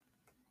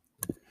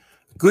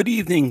Good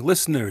evening,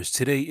 listeners.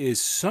 Today is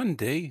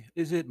Sunday.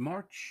 Is it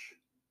March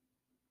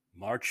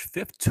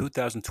 5th,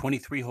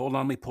 2023? Hold on,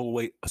 let me pull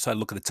away aside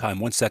look at the time.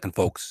 1 second,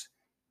 folks.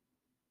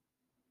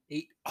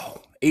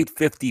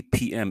 8:50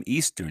 p.m.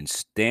 Eastern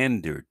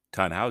Standard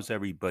Time. How's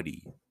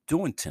everybody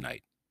doing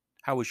tonight?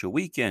 How was your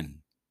weekend?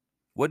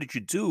 What did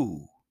you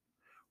do?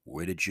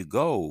 Where did you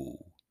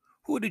go?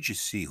 Who did you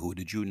see? Who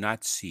did you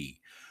not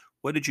see?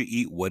 What did you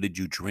eat? What did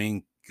you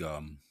drink?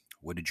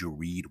 What did you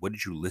read? What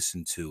did you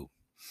listen to?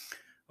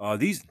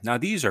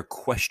 These are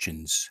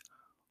questions,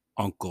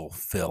 Uncle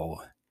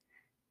Phil.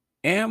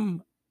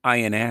 Am I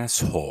an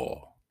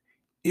asshole?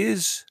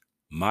 Is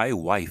my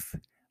wife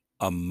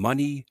a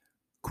money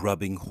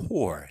grubbing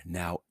whore?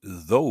 Now,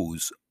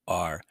 those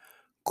are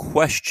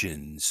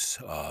questions.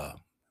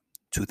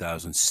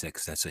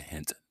 2006, that's a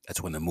hint.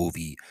 That's when the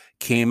movie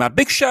came out.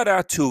 Big shout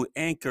out to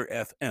Anchor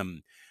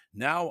FM,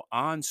 now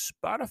on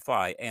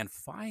Spotify and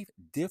 5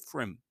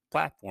 different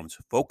platforms.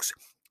 Folks,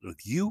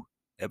 if you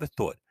ever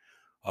thought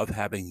of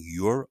having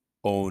your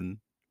own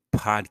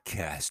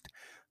podcast,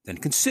 then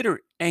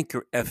consider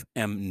Anchor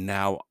FM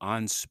now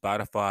on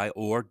Spotify,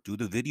 or do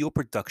the video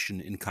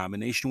production in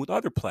combination with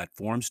other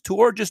platforms too,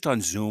 or just on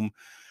Zoom,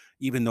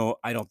 even though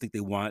I don't think they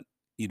want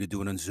you to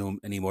do it on Zoom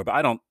anymore. But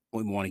I don't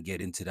want to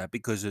get into that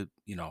because,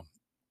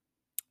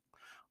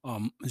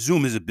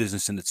 Zoom is a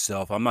business in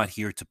itself. I'm not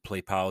here to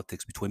play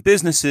politics between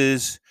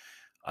businesses.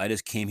 I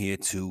just came here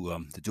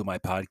to do my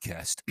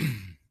podcast.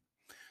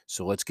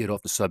 So let's get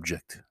off the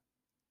subject.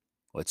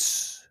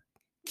 Let's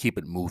keep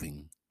it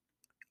moving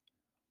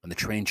on the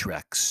train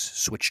tracks,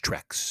 switch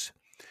tracks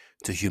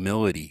to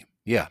humility.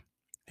 Yeah,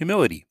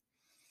 humility.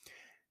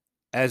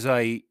 As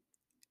I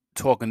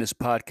talk on this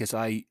podcast,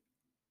 I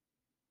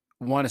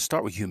want to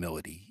start with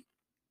humility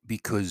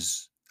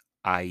because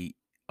I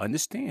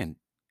understand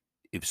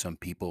if some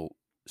people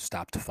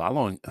stop to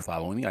following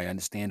me. I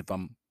understand if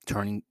I'm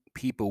turning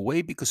people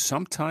away because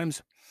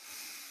sometimes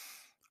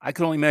I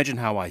can only imagine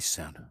how I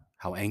sound,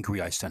 how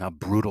angry I sound, how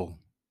brutal,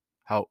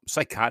 how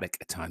psychotic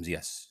at times.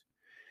 Yes,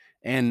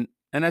 and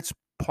that's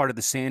part of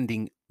the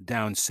sanding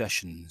down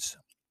sessions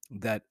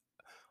that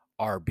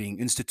are being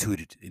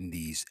instituted in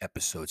these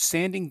episodes.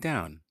 Sanding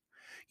down,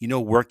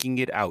 working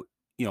it out,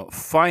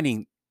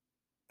 finding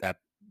that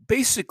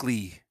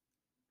basically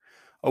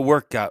a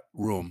workout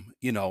room,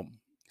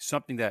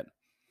 something that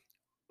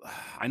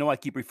I know I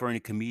keep referring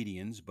to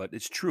comedians, but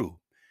it's true.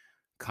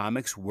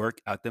 Comics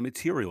work out the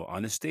material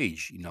on the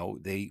stage.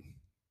 They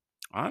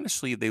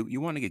honestly, they you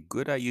want to get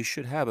good at, you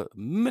should have a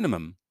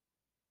minimum,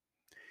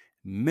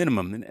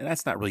 and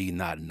that's not really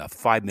not enough.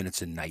 5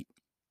 minutes a night,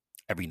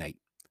 every night,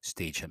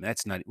 stage time.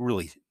 That's not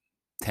really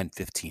 10,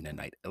 15 a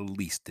night, at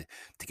least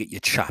to get your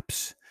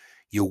chops,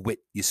 your wit,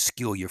 your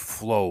skill, your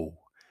flow,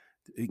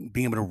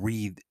 being able to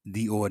read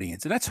the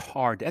audience. And that's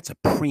hard. That's a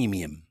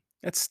premium.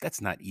 That's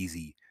not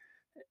easy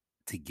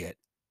to get.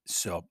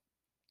 So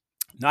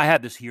now I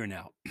have this here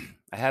now.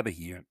 I have it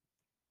here.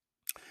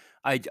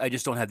 I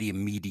just don't have the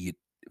immediate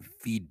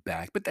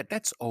feedback, but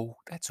that's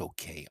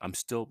okay. I'm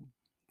still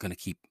gonna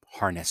keep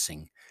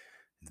harnessing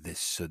this.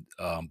 So,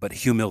 but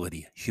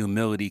humility,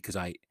 because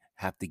I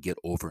have to get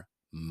over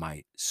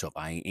myself.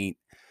 I ain't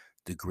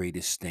the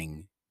greatest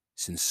thing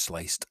since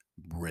sliced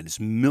bread. There's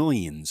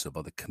millions of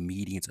other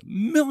comedians,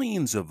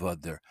 millions of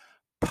other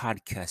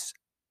podcasts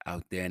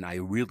out there, and I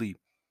really,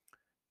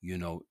 you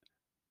know,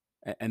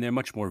 and they're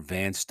much more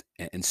advanced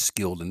and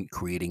skilled in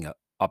creating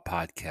a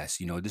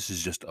podcast. This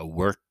is just a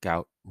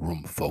workout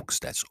room, folks.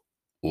 That's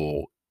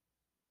all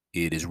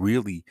it is.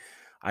 Really,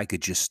 I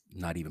could just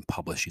not even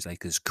publish these. I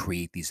could just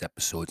create these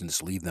episodes and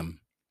just leave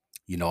them,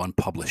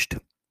 unpublished,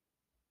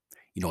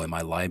 in my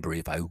library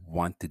if I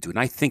want to do it. And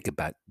I think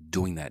about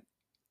doing that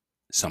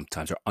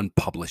sometimes, or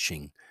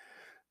unpublishing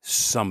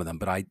some of them,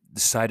 but I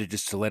decided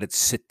just to let it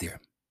sit there,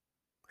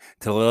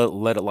 to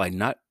let it lie,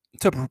 not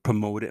to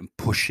promote it and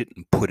push it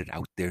and put it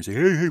out there and say,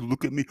 hey,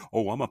 look at me.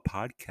 Oh, I'm a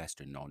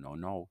podcaster. No, no,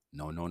 no,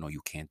 no, no, no. You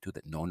can't do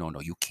that. No, no,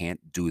 no. You can't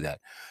do that.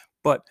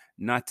 But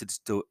not to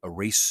still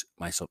erase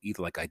myself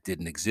either, like I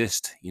didn't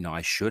exist.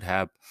 I should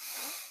have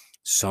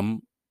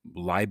some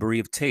library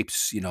of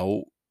tapes.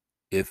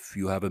 If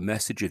you have a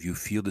message, if you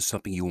feel there's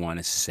something you want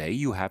to say,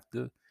 you have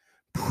to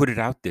put it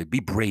out there. Be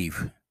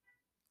brave,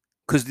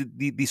 because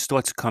these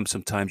thoughts come.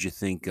 Sometimes you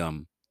think that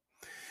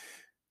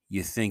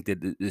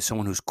there's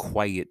someone who's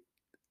quiet,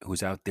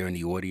 who's out there in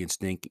the audience,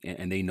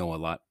 and they know a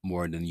lot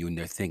more than you, and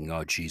they're thinking,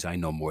 oh geez, I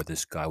know more of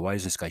this guy. Why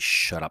does this guy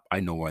shut up?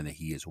 I know more than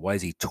he is. Why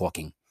is he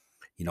talking?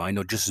 I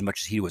know just as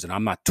much as he was, and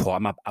I'm not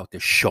out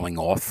there showing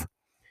off.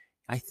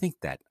 I think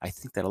that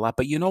a lot.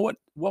 But you know what?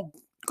 Well,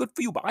 good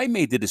for you. But I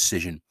made the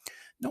decision.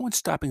 No one's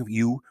stopping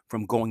you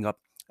from going up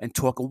and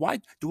talking. Why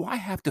do I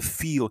have to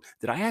feel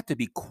that I have to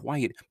be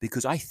quiet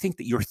because I think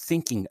that you're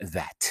thinking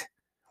that?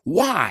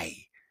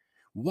 Why?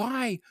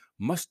 Why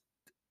must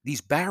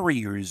these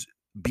barriers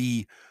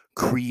be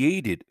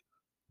created,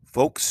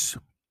 folks?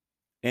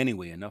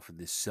 Anyway, enough of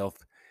this self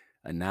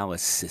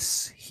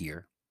analysis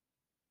here.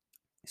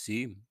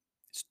 See,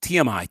 it's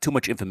TMI, too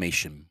much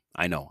information.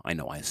 I know. I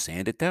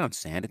sand it down,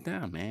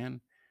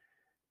 man.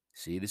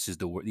 See, these are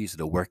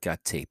the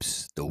workout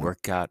tapes, the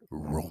workout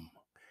room.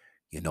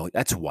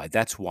 That's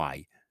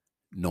why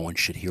no one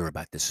should hear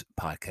about this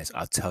podcast.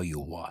 I'll tell you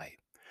why.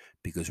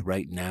 Because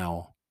right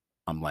now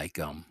I'm like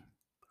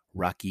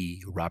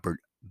Rocky Robert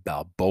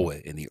Balboa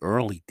in the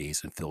early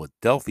days in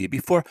Philadelphia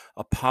before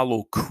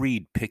Apollo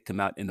Creed picked him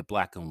out in the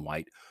black and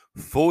white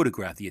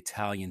photograph, the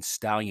Italian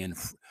stallion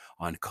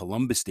on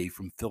Columbus Day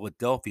from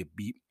Philadelphia.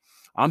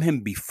 I'm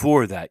him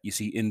before that. You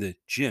see, in the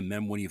gym,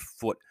 remember when he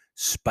fought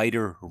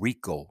Spider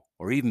Rico,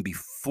 or even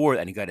before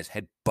that, and he got his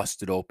head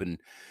busted open.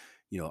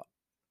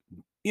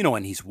 You know,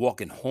 and he's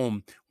walking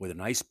home with an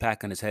ice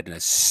pack on his head and a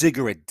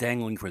cigarette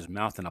dangling from his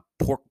mouth and a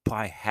pork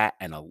pie hat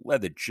and a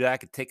leather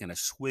jacket, taking a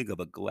swig of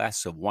a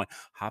glass of wine,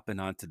 hopping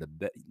onto the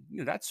bed.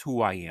 That's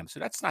who I am. So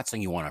that's not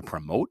something you want to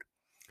promote.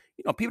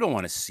 People don't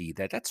want to see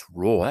that. That's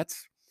raw.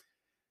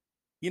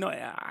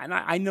 And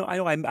I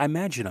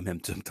imagine I'm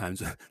him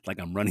sometimes, like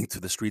I'm running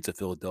through the streets of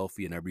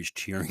Philadelphia and everybody's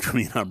cheering for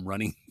me and I'm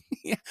running.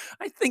 Yeah,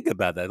 I think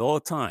about that all the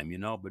time,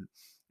 but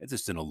it's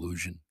just an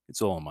illusion.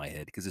 It's all in my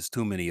head because there's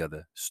too many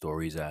other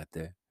stories out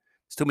there.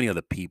 There's too many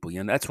other people.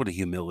 That's where the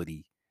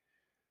humility,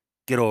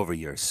 get over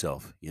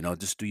yourself,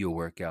 just do your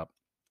workout,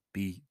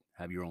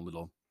 have your own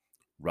little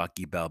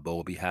Rocky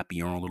Balboa, be happy,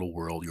 your own little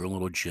world, your own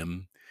little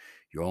gym,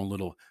 your own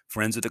little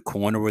friends at the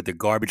corner with the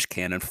garbage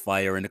can and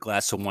fire and a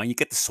glass of wine. You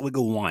get the swig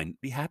of wine.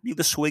 Be happy with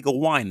the swig of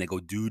wine. They go,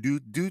 do, do,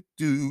 do,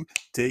 do,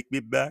 take me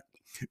back.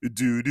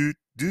 Do, do,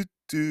 do,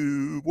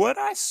 do. What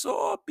I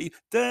saw be,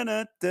 dun,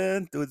 dun,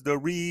 dun, was the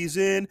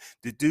reason.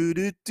 Do, do,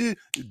 do, do,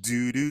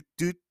 do, do,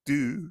 do,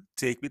 do,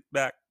 take me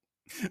back.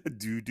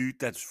 Do, do.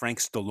 That's Frank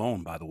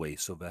Stallone, by the way.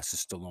 Sylvester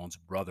Stallone's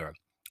brother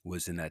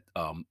was in that.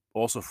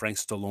 Also, Frank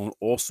Stallone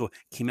also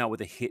came out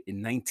with a hit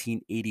in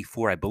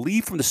 1984, I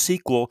believe, from the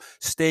sequel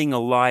 "Staying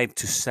Alive"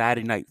 to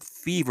Saturday Night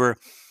Fever,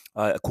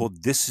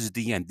 called "This Is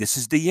the End." This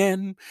is the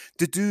end.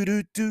 Do do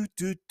do do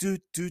do do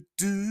do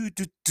do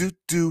do do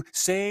do.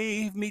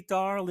 Save me,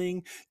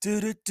 darling.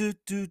 Do do do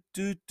do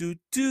do do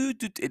do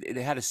do. It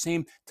had the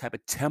same type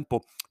of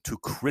tempo to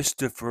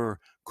Christopher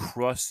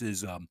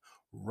Cross's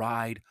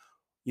 "Ride."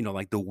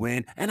 Like the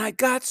wind. And I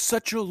got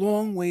such a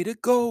long way to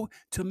go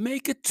to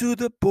make it to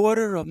the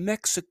border of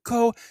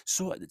Mexico.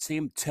 So at the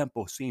same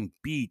tempo, same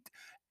beat.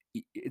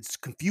 It's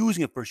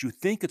confusing at first. You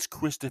think it's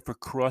Christopher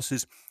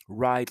Cross's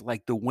Ride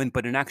Like the Wind,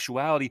 but in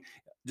actuality,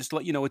 just to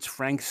let you know, it's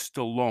Frank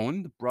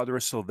Stallone, the brother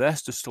of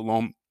Sylvester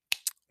Stallone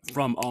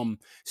from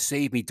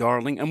Save Me,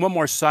 Darling. And one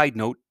more side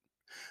note.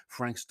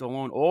 Frank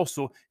Stallone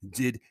also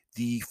did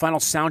the final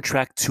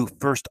soundtrack to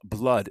First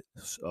Blood.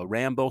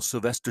 Rambo,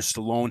 Sylvester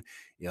Stallone.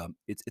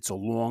 It's a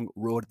long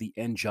road at the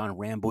end. John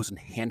Rambo's in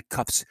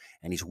handcuffs,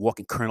 and he's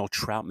walking. Colonel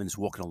Troutman is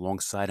walking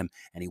alongside him,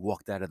 and he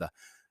walked out of the.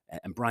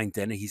 And Brian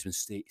Denny, he's been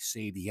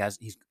saved.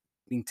 He's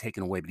being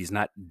taken away, but he's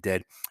not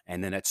dead.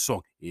 And then that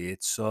song,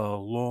 "It's a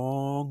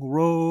long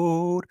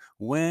road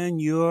when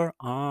you're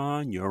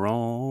on your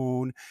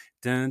own."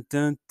 Dun,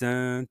 dun,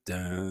 dun,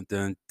 dun,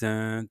 dun,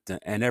 dun, dun.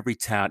 And every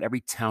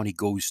town he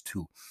goes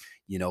to,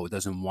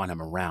 doesn't want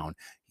him around.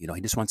 He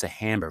just wants a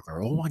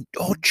hamburger. All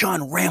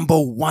John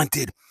Rambo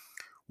wanted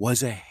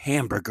was a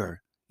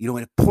hamburger.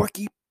 And a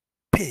Porky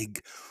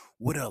Pig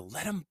would have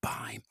let him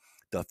buy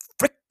the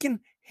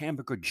frickin'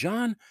 hamburger.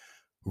 John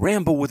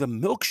Rambo, with a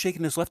milkshake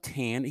in his left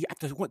hand,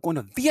 after going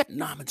to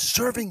Vietnam and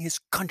serving his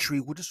country,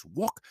 would just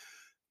walk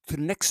to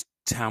the next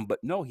town. But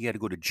no, he had to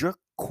go to Jerk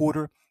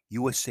Quarter,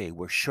 USA,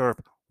 where Sheriff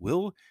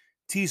Will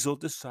Teasel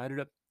decided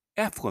to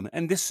F him.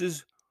 And this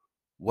is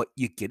what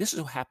you get. This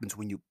is what happens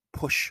when you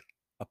push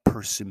a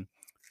person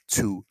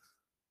too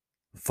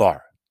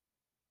far.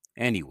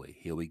 Anyway,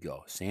 here we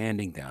go.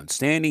 Standing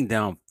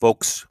down,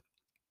 folks.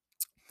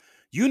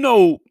 You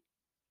know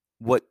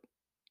what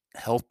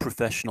health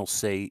professionals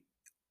say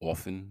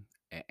often,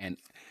 and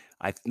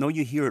I know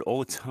you hear it all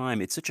the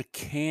time. It's such a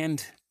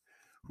canned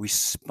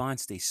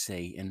response, they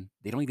say, and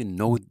they don't even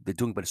know what they're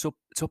doing, but it's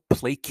so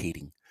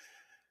placating.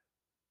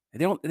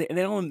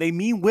 And they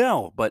mean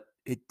well, but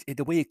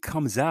the way it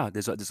comes out,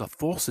 there's a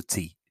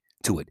falsity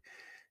to it.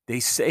 They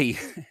say,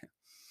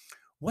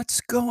 "What's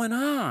going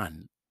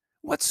on?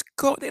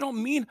 They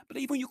don't mean, but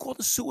even when you call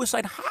the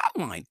suicide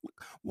hotline,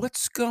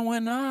 what's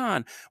going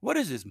on? What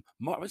is this?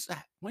 Why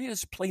don't you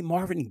just play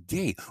Marvin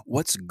Gaye?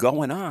 What's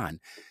going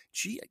on?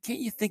 Gee, can't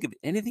you think of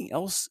anything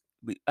else?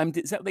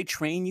 Is that what they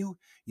train you?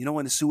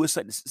 In the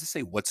suicide, just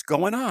say, what's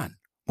going on?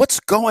 What's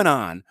going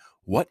on?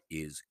 What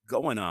is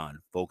going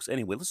on, folks?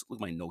 Anyway, let's look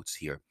at my notes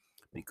here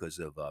because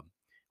of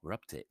we're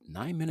up to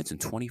 9 minutes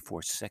and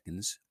 24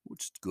 seconds,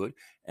 which is good.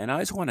 And I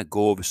just want to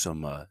go over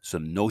some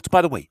notes.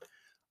 By the way,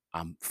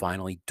 I'm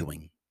finally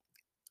doing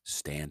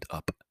stand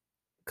up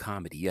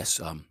comedy. Yes,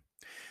 I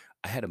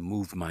had to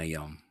move my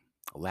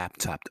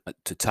laptop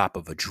to top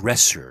of a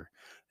dresser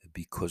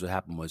because what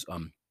happened was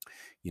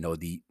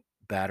the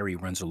battery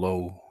runs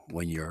low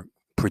when you're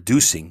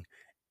producing,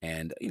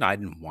 and I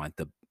didn't want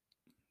the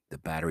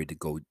battery to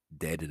go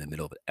dead in the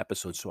middle of an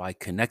episode, so I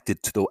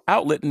connected to the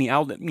outlet, and the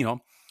outlet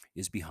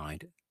is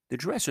behind the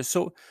dresser.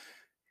 So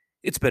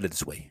it's better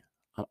this way.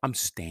 I'm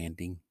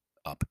standing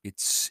up.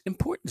 It's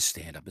important to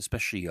stand up,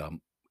 especially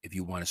if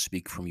you want to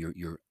speak from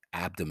your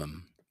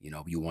abdomen.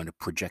 You want to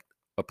project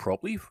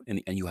appropriately,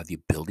 and you have the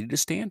ability to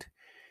stand.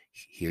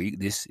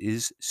 This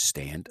is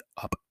stand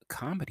up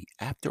comedy.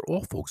 After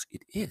all, folks,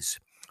 it is.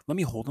 Let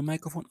me hold the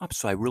microphone up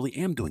so I really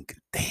am doing good.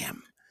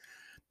 Damn.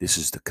 This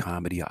is the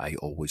comedy I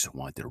always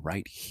wanted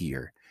right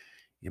here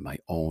in my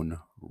own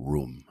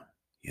room.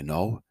 You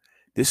know,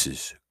 this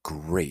is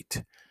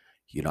great.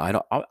 I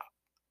don't.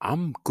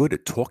 I'm good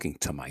at talking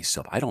to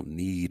myself. I don't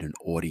need an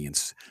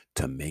audience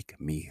to make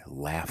me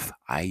laugh.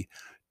 I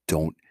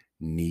don't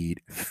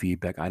need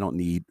feedback. I don't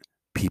need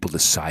people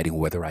deciding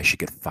whether I should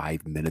get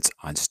 5 minutes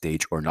on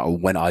stage or not, or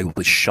when I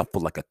will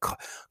shuffle like a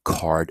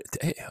card.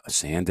 Hey,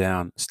 stand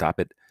down, stop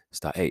it,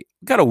 stop. Hey,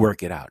 got to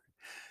work it out.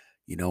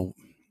 You know,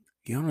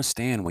 you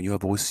understand when you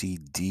have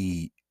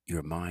OCD,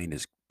 your mind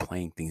is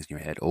playing things in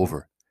your head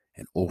over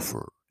and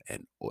over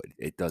and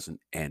it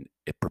doesn't end.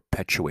 It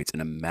perpetuates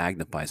and it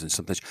magnifies. And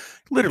sometimes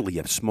literally you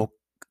have smoke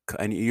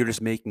and you're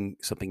just making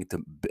something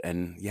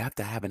and you have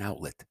to have an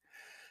outlet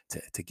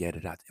to get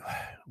it out.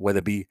 Whether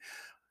it be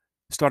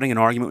starting an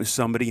argument with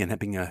somebody and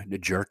having a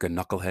jerk, a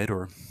knucklehead,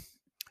 or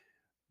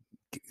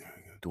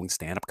doing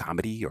stand-up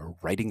comedy or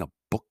writing a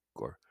book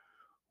or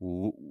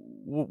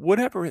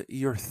whatever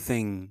your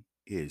thing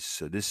is.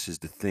 So this is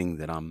the thing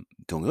that I'm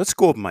doing. Let's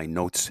go over my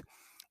notes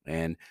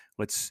and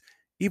let's,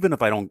 even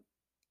if I don't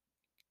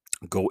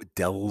go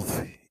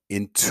delve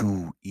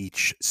into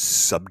each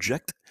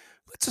subject,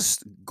 let's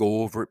just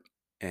go over it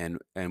and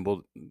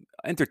we'll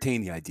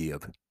entertain the idea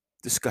of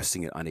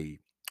discussing it on a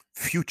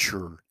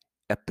future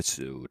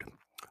episode.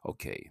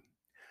 Okay.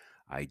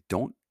 I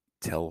don't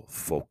tell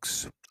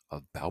folks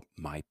about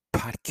my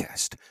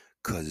podcast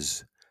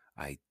because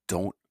I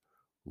don't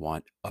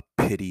want a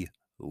pity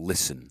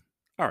listen.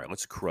 All right,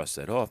 let's cross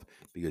that off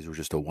because we're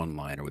just a one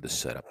liner with a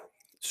setup.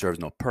 Serves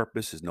no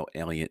purpose, there's no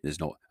alien, there's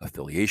no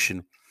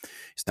affiliation.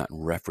 It's not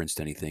in reference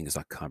to anything, it's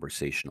not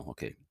conversational.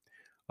 Okay.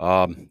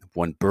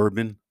 One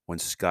bourbon, one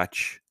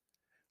scotch,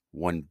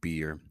 one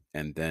beer,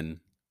 and then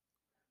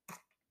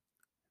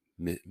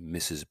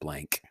Mrs.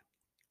 Blank.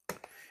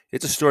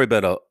 It's a story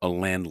about a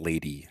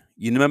landlady.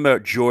 You remember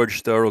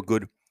George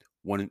Thorogood?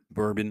 One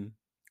bourbon,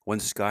 one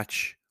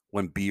scotch,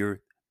 one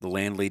beer. The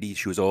landlady,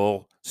 she was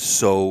all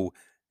so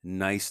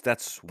nice.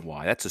 That's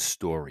why. That's a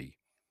story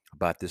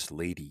about this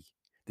lady,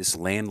 this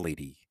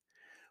landlady.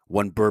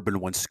 One bourbon,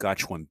 one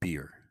scotch, one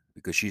beer.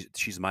 Because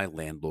she's my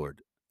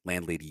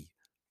landlady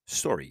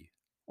story.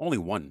 Only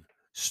one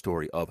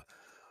story of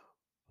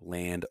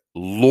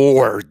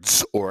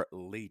landlords or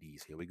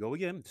ladies. Here we go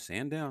again.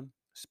 Stand down.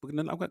 We're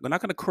not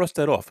going to cross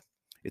that off.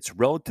 It's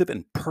relative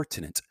and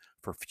pertinent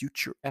for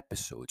future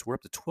episodes. We're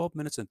up to 12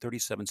 minutes and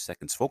 37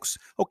 seconds, folks.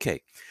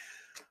 Okay.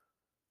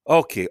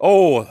 Okay.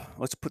 Oh,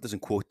 let's put this in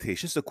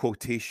quotation. This is a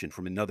quotation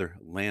from another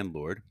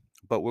landlord,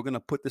 but we're going to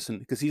put this in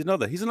because he's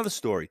another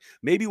story.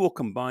 Maybe we'll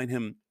combine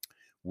him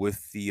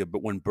with the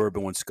but one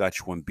bourbon, one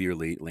scotch, one beer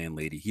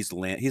landlady. He's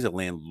a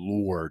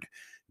landlord,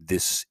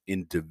 this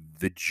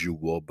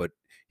individual, but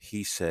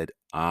he said,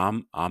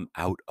 I'm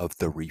out of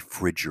the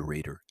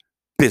refrigerator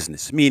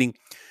business. Meaning,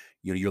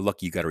 you're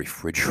lucky you got a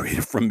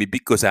refrigerator from me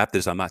because after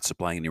this, I'm not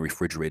supplying any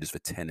refrigerators for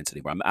tenants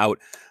anymore. I'm out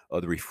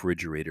of the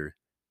refrigerator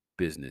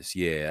business.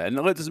 Yeah. And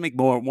let's make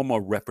one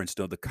more reference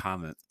to the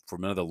comment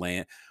from another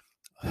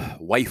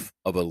wife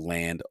of a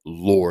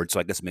landlord. So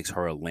I guess it makes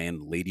her a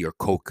landlady or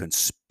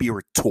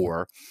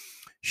co-conspirator.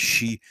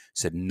 She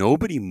said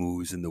nobody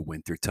moves in the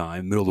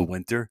wintertime, middle of the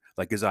winter.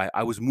 Like as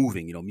I was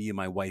moving, me and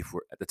my wife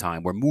were at the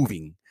time, we're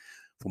moving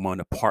from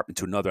one apartment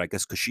to another, I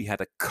guess, because she had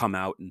to come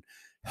out and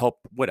help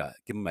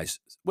give me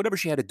whatever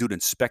she had to do to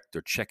inspect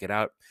or check it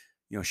out.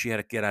 She had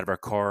to get out of her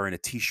car in a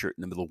t-shirt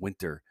in the middle of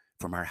winter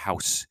from her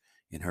house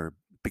in her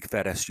big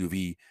fat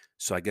SUV.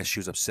 So I guess she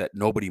was upset.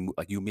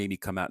 Like you made me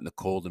come out in the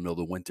cold in the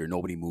middle of the winter.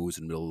 Nobody moves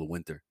in the middle of the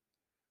winter.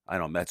 I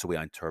don't know. That's the way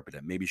I interpret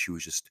it. Maybe she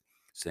was just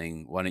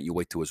saying, why don't you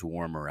wait till it's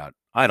warmer out?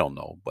 I don't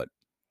know, but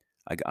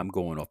I'm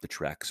going off the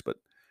tracks. But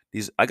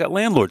I got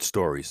landlord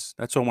stories.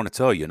 That's what I want to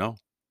tell you,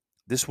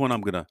 This one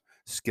I'm going to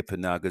skip it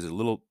now because it's a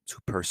little too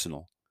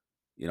personal.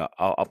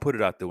 I'll put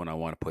it out there when I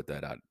want to put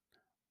that out.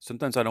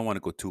 Sometimes I don't want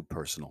to go too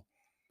personal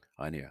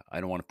on here. I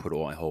don't want to put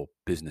all my whole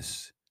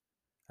business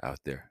out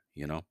there.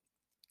 All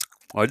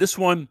right, this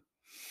one,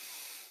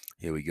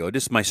 here we go.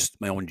 This is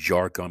my own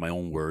jargon, my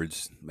own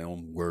words, my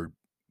own word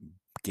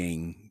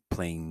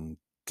playing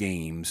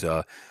games.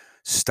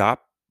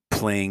 Stop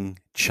playing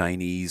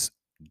Chinese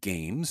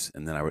games.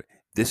 And then I wrote,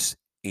 this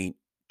ain't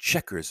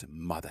checkers,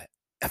 mother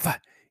effer.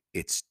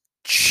 It's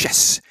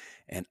chess.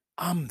 And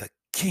I'm the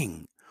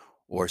king.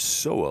 Or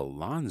so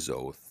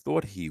Alonzo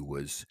thought he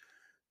was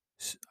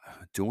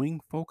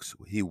doing, folks.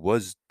 He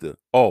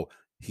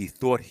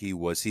thought he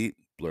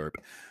blurb.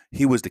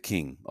 He was the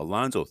king.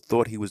 Alonzo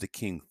thought he was the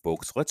king,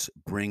 folks. Let's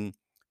bring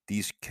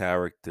these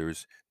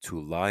characters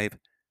to live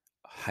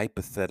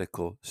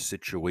hypothetical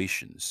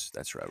situations.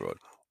 That's what I wrote.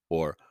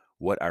 Or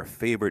what our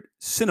favorite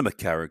cinema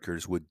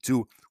characters would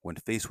do when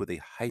faced with a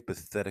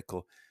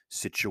hypothetical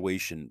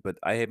situation, but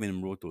I haven't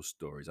even wrote those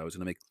stories. I was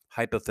going to make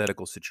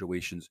hypothetical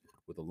situations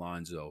with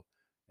Alonzo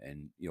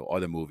and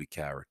other movie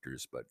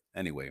characters. But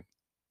anyway,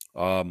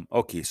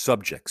 okay,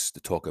 subjects to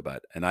talk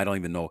about, and I don't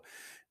even know.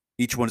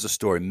 Each one is a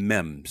story.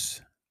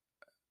 Mems,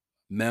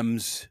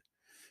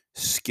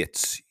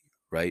 skits,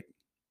 right?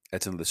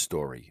 That's another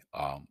story.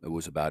 It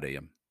was about a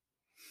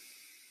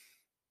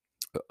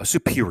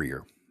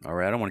superior. All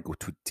right, I don't want to go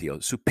too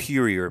detailed.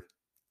 Superior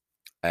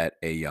at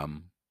a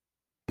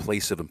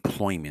place of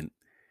employment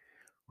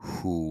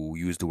who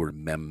used the word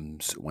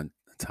mems one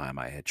time.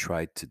 I had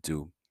tried to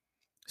do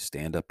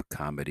stand up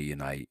comedy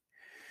and I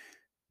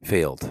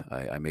failed.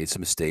 I made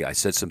some mistake. I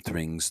said some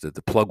things that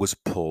the plug was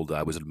pulled.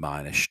 I was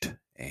admonished.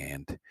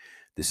 And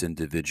this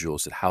individual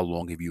said, "How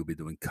long have you been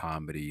doing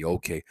comedy?"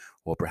 Okay,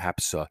 well,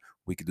 perhaps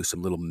we could do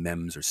some little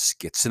memes or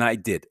skits. And I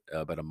did.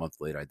 About a month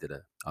later, I did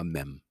a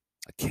mem,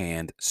 a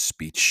canned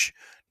speech,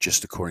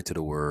 just according to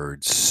the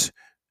words.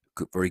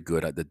 Good, very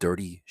good. The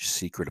dirty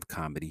secret of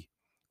comedy,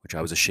 which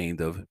I was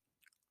ashamed of.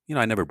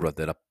 I never brought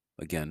that up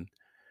again.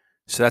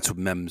 So that's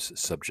Mem's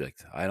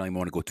subject. I don't even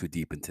want to go too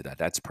deep into that.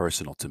 That's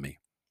personal to me.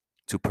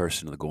 Too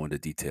personal to go into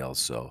details.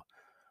 So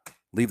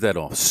leave that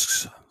off.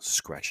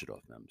 Scratch it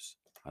off, Mems.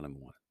 I don't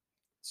want.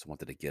 Just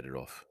wanted to get it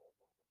off.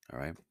 All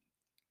right.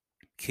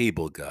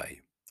 Cable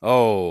guy.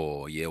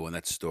 Oh yeah, when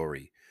that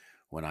story,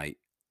 when I,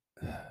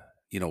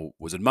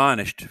 was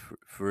admonished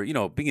for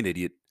being an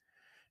idiot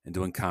and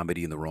doing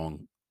comedy in the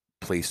wrong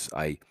place.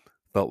 I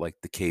felt like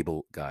the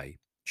cable guy,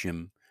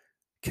 Jim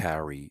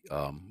Carrey,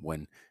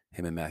 when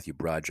him and Matthew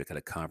Broderick had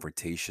a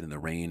confrontation in the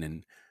rain,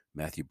 and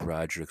Matthew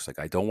Broderick's like,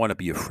 "I don't want to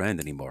be your friend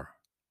anymore.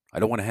 I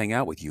don't want to hang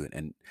out with you."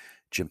 And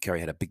Jim Carrey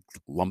had a big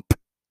lump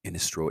in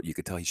his throat. You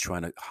could tell he's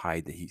trying to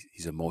hide that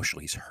he's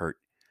emotional, he's hurt.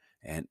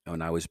 And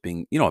when I was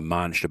being,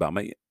 admonished about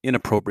my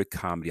inappropriate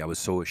comedy, I was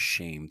so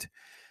ashamed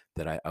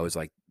that I was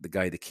like the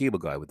guy, the cable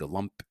guy with the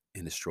lump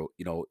in his throat.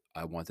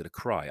 I wanted to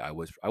cry. I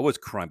was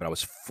crying, but I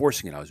was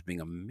forcing it. I was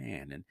being a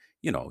man, and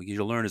you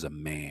learn as a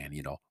man,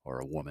 or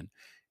a woman,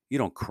 you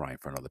don't cry in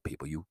front of other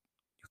people. You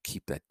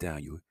keep that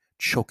down. You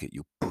choke it.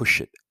 You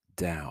push it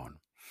down.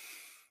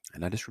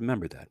 And I just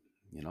remember that.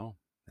 You know,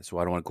 that's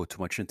why I don't want to go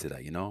too much into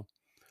that.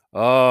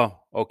 Oh,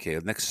 okay.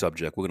 Next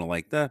subject. We're gonna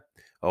like that.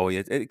 Oh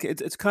yeah,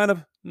 it's kind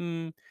of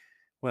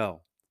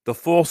well, the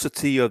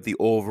falsity of the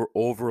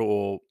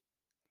overall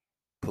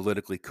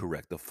politically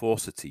correct, the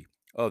falsity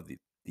of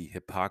the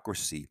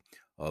hypocrisy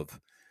of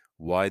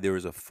why there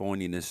is a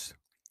phoniness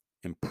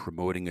in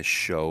promoting a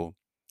show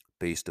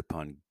based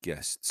upon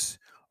guests.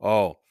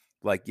 Oh,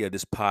 like, yeah,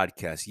 this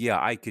podcast. Yeah,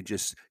 I could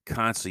just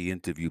constantly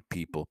interview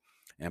people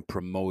and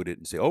promote it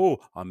and say, "Oh,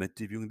 I'm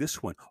interviewing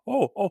this one.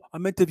 Oh,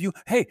 I'm interviewing.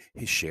 Hey,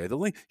 share the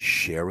link.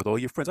 Share with all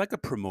your friends." I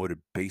could promote it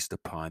based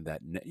upon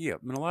that. Yeah, I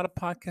mean, a lot of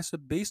podcasts are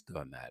based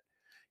on that.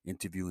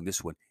 Interviewing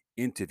this one,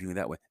 interviewing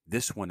that one,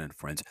 this one and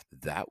friends,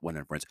 that one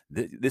and friends,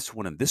 this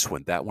one and this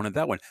one, that one and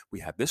that one. We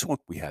have this one,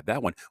 we have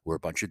that one. We're a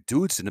bunch of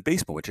dudes in the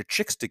basement, which are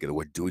chicks together.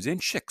 We're dudes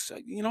and chicks.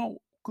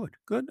 Good,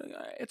 good.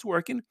 It's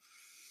working.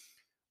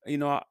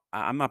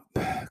 I'm not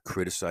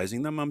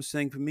criticizing them. I'm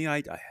saying for me,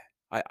 I,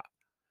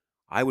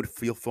 I would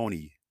feel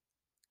phony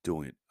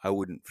doing it. I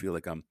wouldn't feel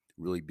like I'm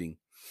really being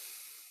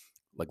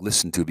like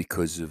listened to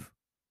because of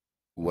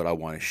what I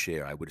want to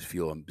share. I would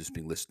feel I'm just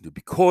being listened to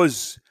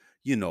because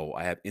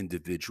I have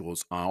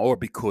individuals on, or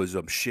because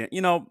I'm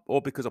sharing,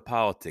 or because of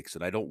politics,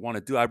 and I don't want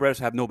to do. I'd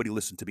rather have nobody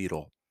listen to me at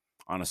all.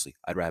 Honestly,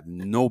 I'd rather have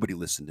nobody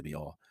listen to me at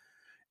all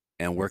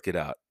and work it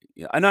out.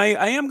 Yeah, and I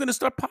am going to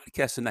start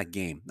podcasting that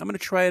game. I'm going to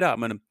try it out. I'm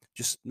going to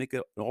just make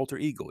an alter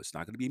ego. It's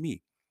not going to be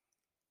me.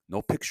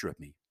 No picture of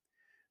me.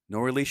 No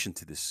relation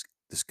to this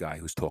guy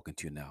who's talking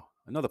to you now.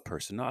 Another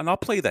person. And I'll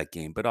play that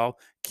game, but I'll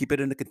keep it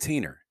in a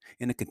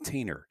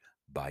container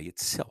by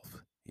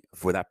itself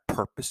for that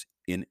purpose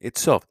in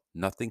itself.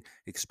 Nothing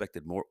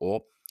expected more.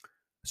 All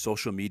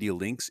social media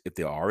links, if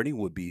there are any,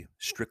 would be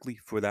strictly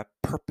for that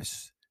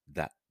purpose.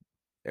 That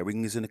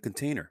everything is in a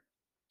container.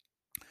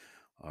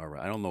 All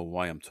right. I don't know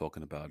why I'm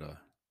talking about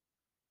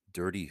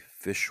dirty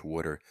fish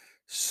water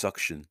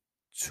suction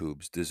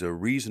tubes. There's a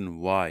reason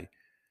why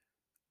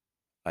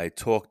I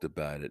talked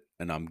about it,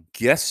 and I'm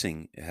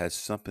guessing it has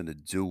something to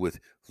do with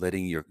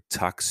letting your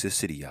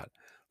toxicity out,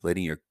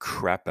 letting your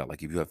crap out.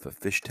 Like if you have a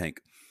fish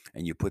tank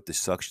and you put the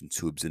suction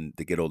tubes in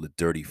to get all the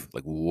dirty,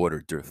 like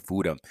water, dirt,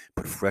 food out,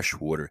 put fresh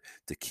water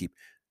to keep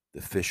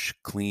the fish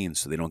clean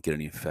so they don't get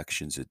any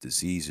infections or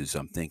diseases.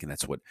 I'm thinking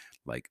that's what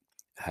like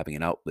having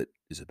an outlet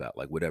is about,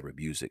 like whatever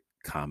music,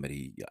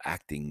 comedy,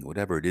 acting,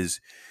 whatever it is.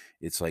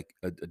 It's like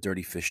a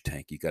dirty fish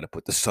tank. You got to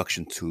put the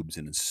suction tubes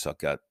in and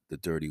suck out the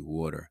dirty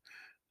water.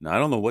 Now I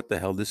don't know what the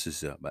hell this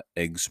is about.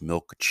 Eggs,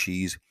 milk,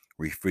 cheese,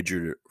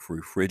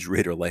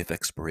 refrigerator life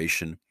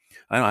expiration.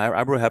 I don't know.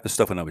 I wrote half the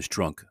stuff when I was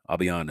drunk. I'll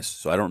be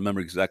honest. So I don't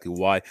remember exactly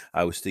why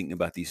I was thinking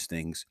about these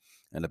things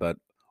and about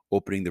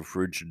opening the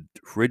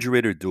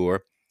refrigerator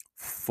door,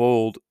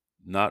 fold,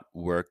 not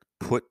work,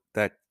 put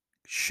that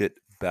shit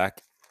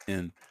back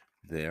in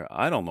there.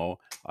 I don't know.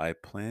 I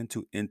plan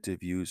to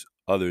interviews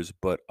others,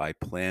 but I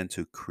plan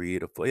to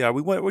create a. Yeah,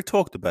 we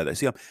talked about that.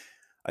 See,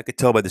 I could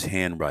tell by this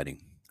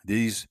handwriting.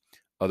 These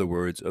are the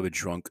words of a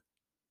drunk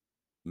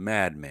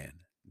madman.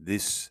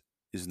 This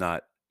is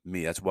not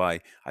me. That's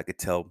why I could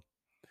tell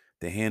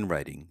the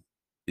handwriting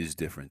is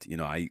different.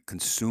 I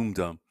consumed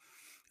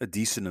a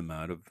decent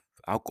amount of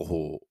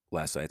alcohol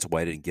last night. That's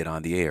why I didn't get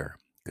on the air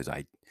because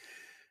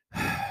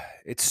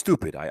it's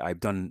stupid. I've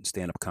done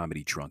stand up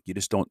comedy drunk. You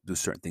just don't do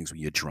certain things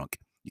when you're drunk.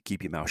 You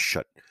keep your mouth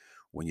shut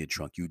when you're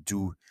drunk. You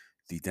do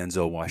the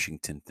Denzel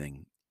Washington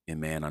thing in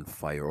Man on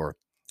Fire, or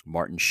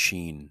Martin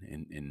Sheen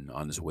in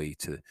on his way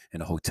to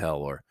in a hotel,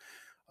 or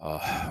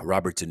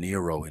Robert De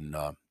Niro in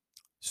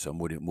some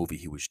movie.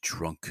 He was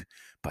drunk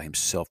by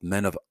himself.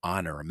 Men of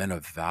Honor, Men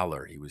of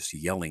Valor. He was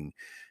yelling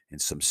in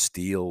some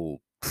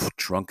steel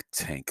drunk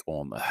tank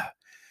on the.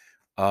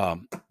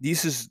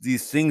 These is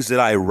these things that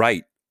I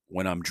write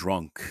when I'm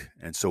drunk,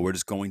 and so we're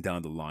just going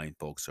down the line,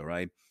 folks. All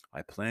right.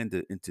 I plan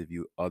to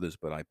interview others,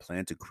 but I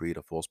plan to create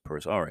a false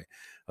person. All right,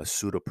 a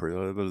pseudo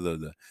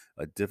person,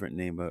 a different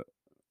name.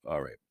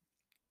 All right,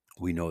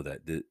 we know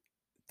that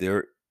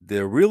there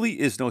really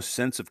is no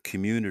sense of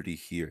community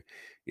here.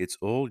 It's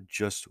all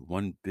just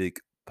one big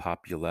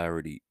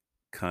popularity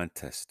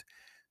contest.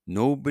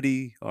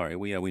 Nobody, all right,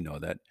 well, yeah, we know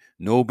that.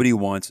 Nobody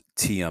wants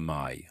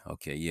TMI.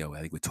 Okay, yeah, I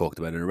think we talked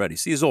about it already.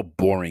 See, it's all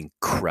boring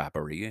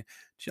crappery.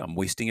 Gee, I'm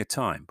wasting your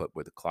time, but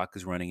where the clock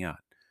is running out,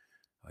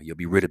 you'll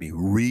be rid of me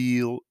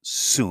real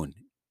soon.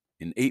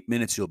 In 8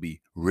 minutes, you'll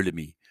be rid of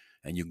me.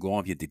 And you go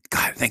on, you did,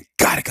 God, thank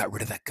God I got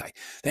rid of that guy.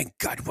 Thank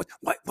God.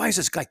 Why is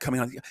this guy coming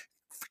on?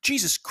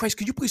 Jesus Christ,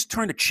 could you please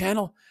turn the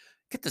channel?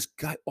 Get this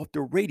guy off the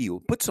radio.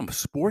 Put some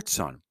sports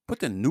on. Put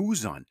the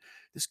news on.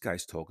 This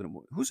guy's talking.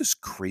 Who's this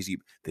crazy?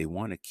 They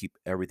want to keep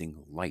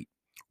everything light,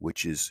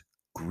 which is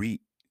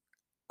greed,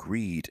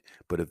 greed.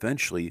 But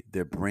eventually,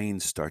 their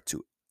brains start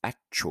to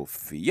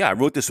atrophy. Yeah, I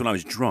wrote this when I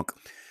was drunk.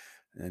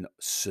 And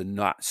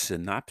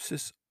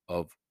synopsis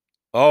of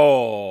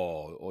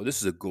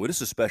this is a good. This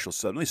is a special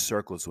subject. Let me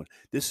circle this one.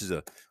 This is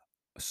a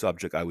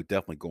subject I would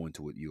definitely go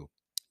into with you.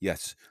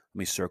 Yes, let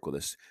me circle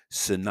this.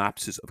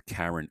 Synopsis of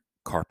Karen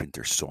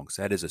Carpenter songs.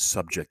 That is a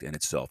subject in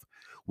itself.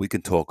 We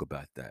can talk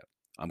about that.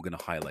 I'm going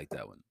to highlight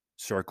that one.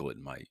 Circle it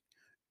in my.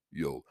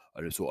 Yo,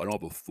 I don't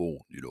have a phone,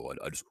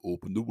 I just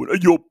opened the window.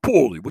 Yo,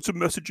 Paulie, what's the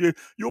message here?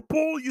 Yo,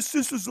 Paulie, your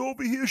sister's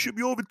over here. She'll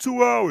be over in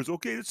 2 hours.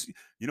 Okay, it's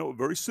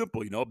very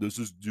simple. There's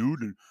this dude,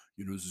 and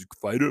this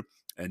fighter,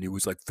 and he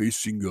was like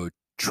facing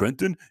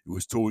Trenton. It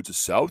was towards the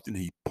south, and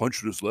he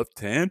punched with his left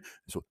hand.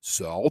 So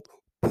south,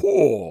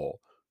 Paul,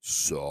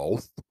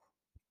 south,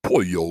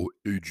 Paul. Yo,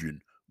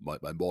 Adrian, my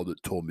mother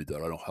told me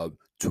that I don't have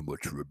too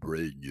much of a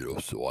brain,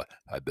 so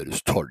I better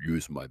start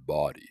using my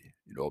body.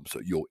 So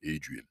yo,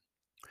 Adrian.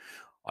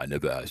 I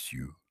never asked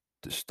you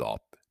to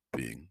stop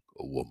being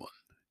a woman.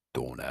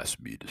 Don't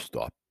ask me to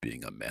stop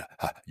being a man.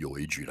 Ha, yo,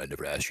 Adrian, I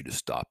never asked you to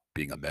stop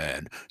being a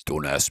man.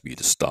 Don't ask me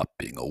to stop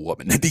being a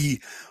woman.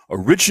 The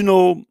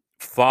original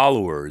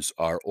followers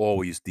are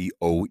always the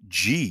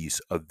OGs.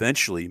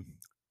 Eventually,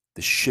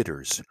 the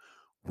shitters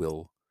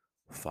will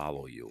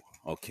follow you.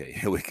 Okay,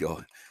 here we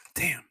go.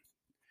 Damn.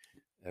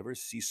 Ever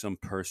see some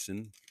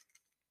person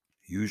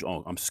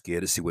I'm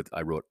scared to see what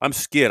I wrote. I'm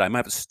scared. I might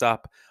have to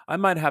stop. I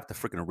might have to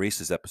freaking erase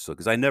this episode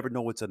because I never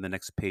know what's on the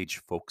next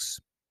page, folks.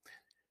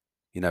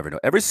 You never know.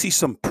 Ever see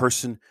some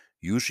person,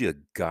 usually a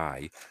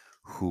guy,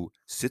 who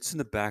sits in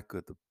the back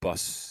of the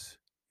bus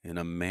in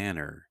a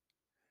manner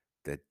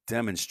that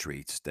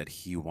demonstrates that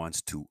he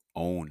wants to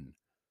own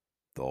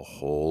the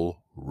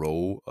whole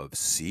row of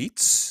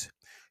seats?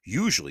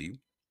 Usually,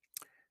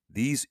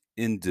 these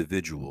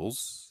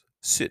individuals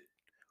sit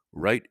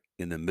right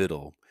in the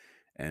middle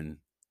and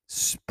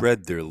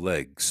spread their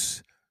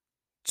legs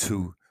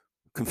to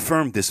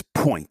confirm this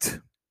point.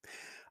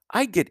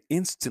 I get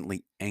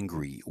instantly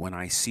angry when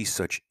I see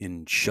such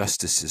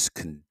injustices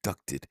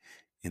conducted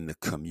in the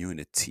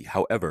community.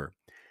 However,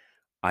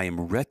 I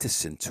am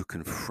reticent to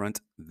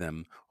confront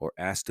them or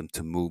ask them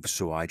to move,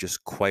 so I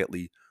just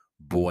quietly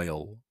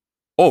boil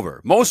over.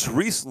 Most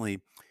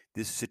recently,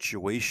 this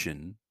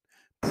situation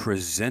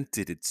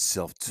presented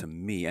itself to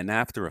me, and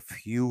after a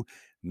few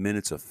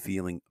minutes of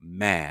feeling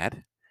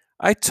mad,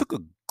 I took a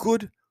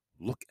good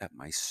look at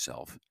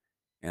myself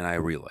and I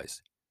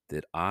realized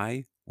that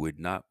I would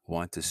not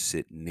want to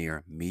sit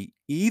near me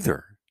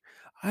either.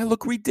 I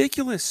look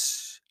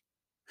ridiculous.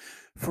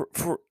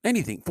 For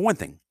anything, for one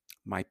thing,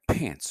 my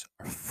pants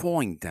are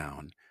falling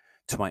down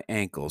to my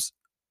ankles,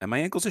 and my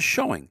ankles are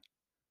showing.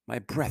 My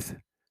breath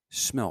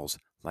smells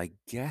like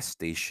gas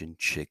station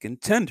chicken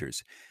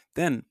tenders.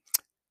 Then,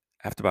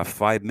 after about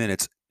 5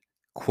 minutes,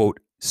 quote,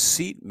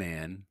 seat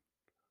man,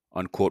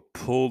 unquote,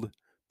 pulled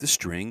the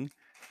string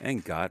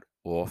and got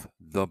off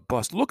the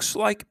bus. Looks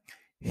like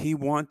he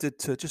wanted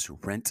to just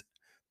rent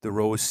the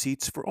row of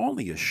seats for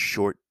only a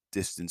short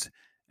distance,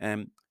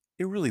 and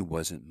it really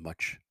wasn't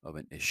much of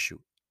an issue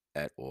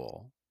at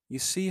all. You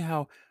see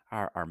how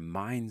our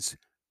minds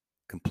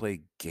can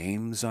play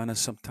games on us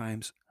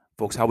sometimes,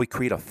 folks, how we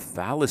create a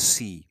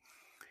fallacy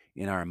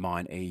in our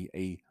mind,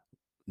 a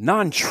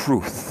non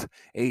truth,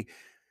 a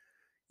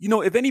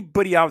If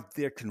anybody out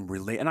there can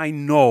relate, and I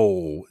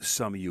know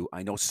some of you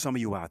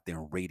out there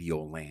in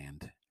Radio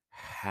Land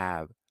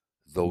have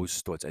those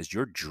thoughts as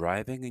you're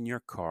driving in your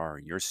car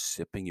and you're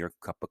sipping your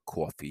cup of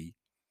coffee.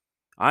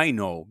 I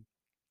know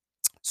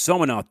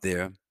someone out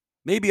there,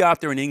 maybe out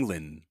there in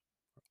England,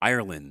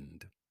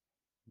 Ireland,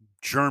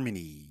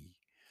 Germany,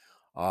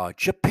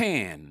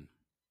 Japan,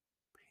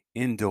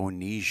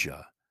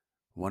 Indonesia.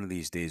 One of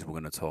these days, we're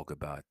going to talk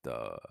about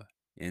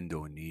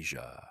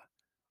Indonesia.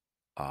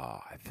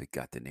 I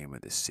forgot the name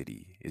of the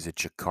city. Is it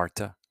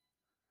Jakarta?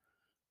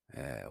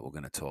 We're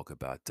going to talk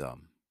about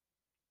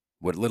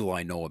what little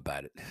I know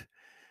about it.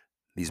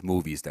 These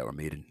movies that were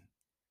made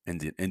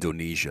in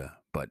Indonesia,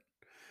 but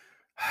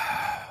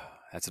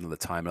that's another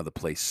time, another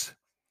place.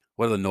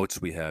 What are the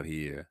notes we have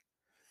here?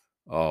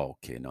 Oh,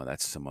 okay. No,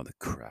 that's some other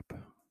crap.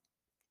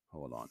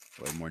 Hold on.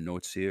 What more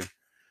notes here?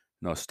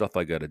 No, stuff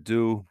I got to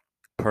do,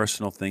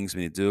 personal things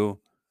we need to do.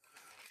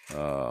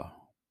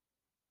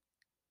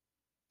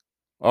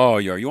 Oh,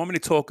 yeah. You want me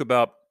to talk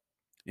about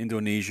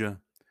Indonesia?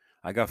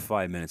 I got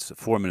 5 minutes,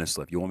 4 minutes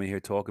left. You want me to hear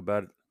talk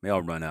about it? Maybe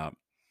I'll run out.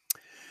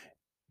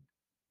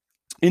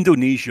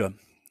 Indonesia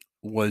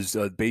was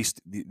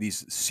based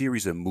these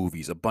series of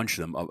movies, a bunch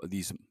of them,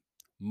 these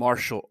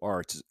martial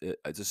arts.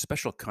 It's a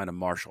special kind of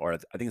martial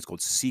art. I think it's called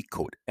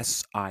Sikot,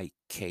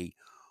 Sikot.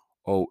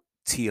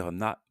 If I'm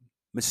not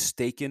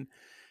mistaken.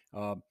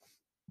 Uh,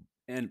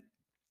 and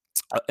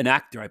an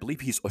actor, I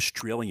believe he's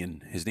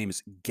Australian. His name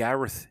is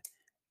Gareth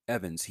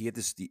Evans. He had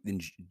this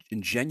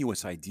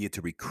ingenuous idea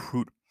to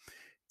recruit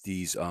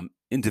these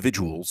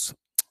individuals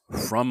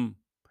from,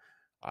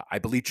 I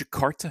believe,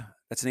 Jakarta.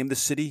 That's the name of the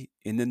city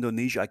in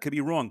Indonesia. I could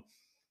be wrong.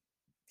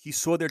 He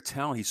saw their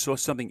talent. He saw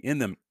something in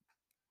them,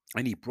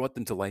 and he brought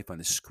them to life on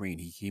the screen.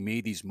 He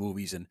made these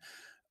movies, and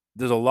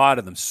there's a lot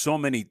of them. So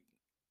many.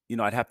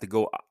 I'd have to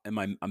go in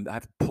I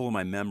have to pull in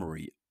my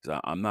memory.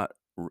 I'm not.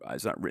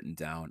 It's not written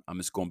down. I'm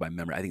just going by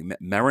memory. I think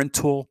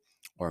Merenthal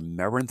or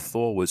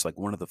Merenthal was like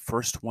one of the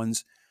first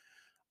ones,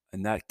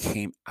 and that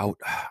came out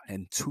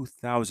in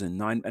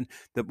 2009. And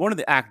one of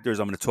the actors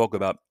I'm going to talk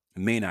about,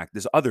 the main actor,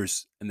 there's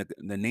others, and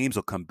the names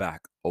will come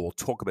back, or we'll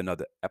talk about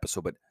another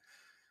episode. But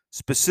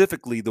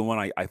specifically, the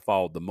one I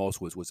followed the most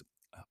was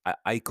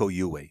Iko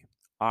Uwe,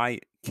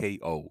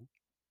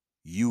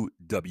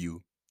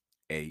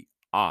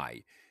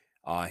 Ikouwai.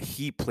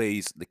 He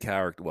plays the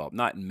character, well,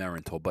 not in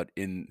Merenthal, but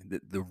in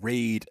the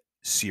Raid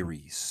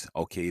series.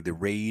 Okay, the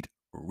Raid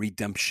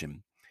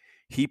Redemption.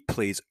 He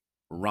plays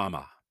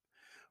Rama.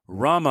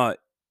 Rama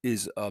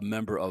is a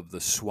member of the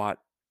SWAT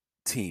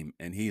team,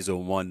 and he's a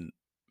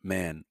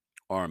one-man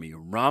army.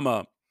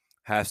 Rama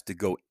has to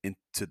go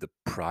into the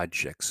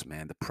projects,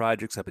 man. The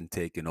projects have been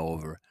taken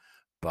over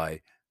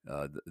by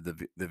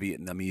the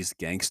Vietnamese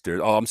gangsters.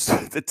 Oh, I'm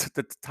sorry,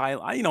 the Thai,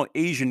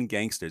 Asian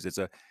gangsters. It's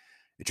an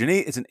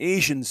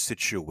Asian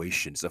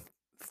situation. It's a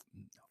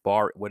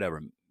far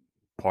whatever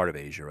part of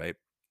Asia, right?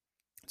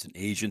 It's an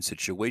Asian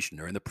situation.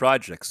 They're in the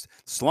projects.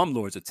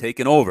 Slumlords are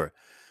taking over,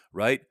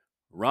 right?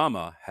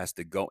 Rama has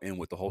to go in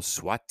with the whole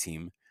SWAT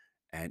team,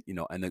 and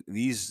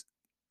these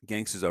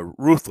gangsters are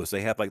ruthless.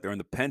 They have like they're in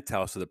the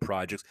penthouse of the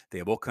projects. They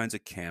have all kinds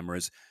of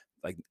cameras.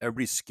 Like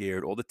everybody's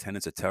scared. All the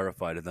tenants are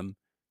terrified of them.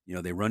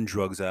 They run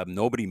drugs out of them.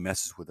 Nobody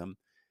messes with them.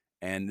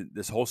 And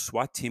this whole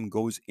SWAT team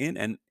goes in,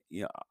 and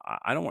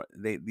I don't want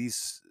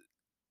these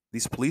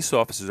police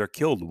officers are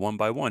killed one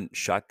by one,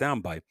 shot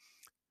down by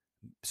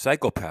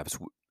psychopaths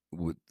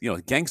with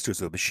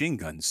gangsters with machine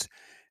guns,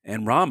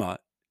 and Rama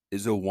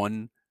is a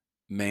one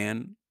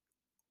man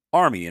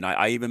army. And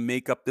I even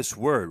make up this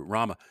word,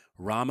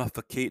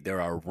 ramificate.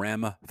 There are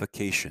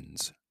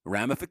ramifications.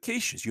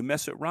 You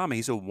mess with Rama,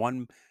 he's a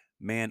one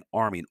man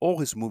army. In all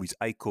his movies,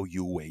 Iko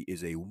Uwe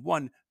is a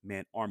one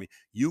man army.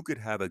 You could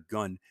have a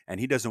gun and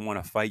he doesn't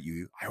want to fight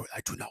you.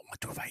 I do not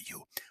want to fight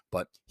you,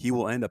 but he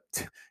will end up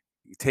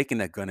taking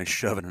that gun and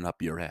shoving it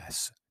up your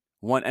ass.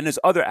 One, and there's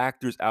other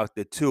actors out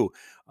there too.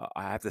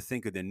 I have to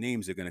think of their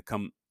names. They're going to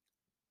come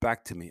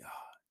back to me. Oh,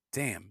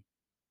 damn.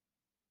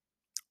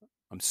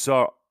 I'm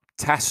sorry.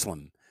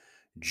 Taslim.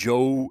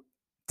 Joe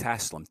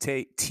Taslim.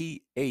 Taslim.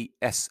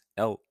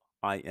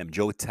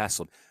 Joe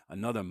Taslim.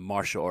 Another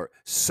martial art.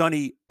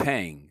 Sunny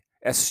Pang.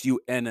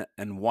 Sunny.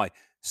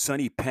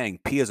 Sunny Pang.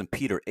 P as in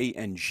Peter.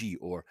 Ang.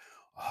 Or,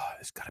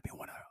 there's got to be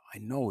one. I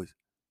know.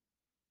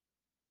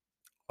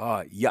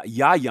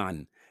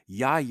 Yayan.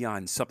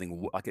 Yayan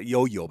something like a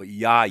yo-yo, but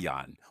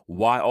Yayan.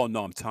 Why? Oh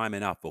no, I'm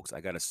timing out, folks. I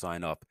got to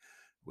sign up.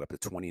 We're up to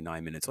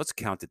 29 minutes. Let's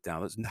count it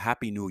down.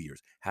 Happy New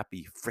Year's.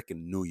 Happy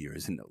freaking New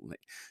Year's.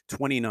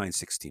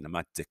 29:16. I'm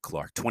not Dick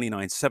Clark.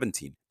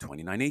 29:17.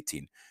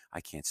 29:18.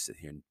 I can't sit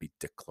here and be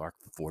Dick Clark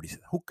for 40.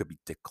 Who could be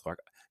Dick Clark?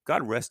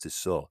 God rest his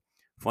soul.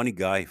 Funny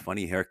guy,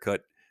 funny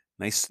haircut,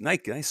 nice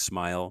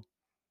smile.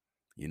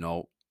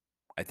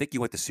 I think he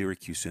went to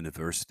Syracuse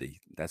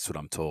University. That's what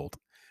I'm told.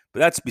 But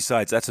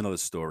that's another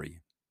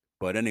story.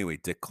 But anyway,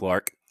 Dick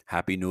Clark,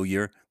 Happy New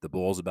Year. The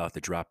ball's about to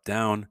drop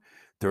down.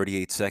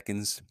 38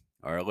 seconds.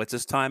 All right, let's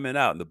just time it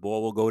out, and the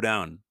ball will go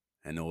down,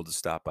 and it will just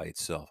stop by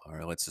itself. All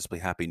right, let's just play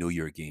Happy New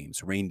Year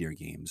games, reindeer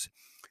games.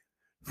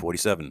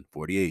 47,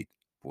 48,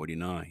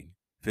 49,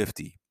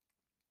 50,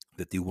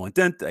 51.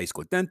 Dun, dun, I used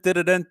to go dun, dun,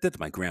 dun, dun, dun, to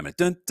my grandma.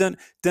 Dun, dun,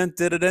 dun,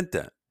 dun, dun, dun,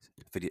 dun.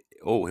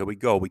 Oh, here we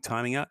go. Are we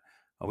timing out?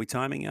 Are we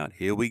timing out?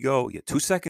 Here we go. Yeah, 2 seconds.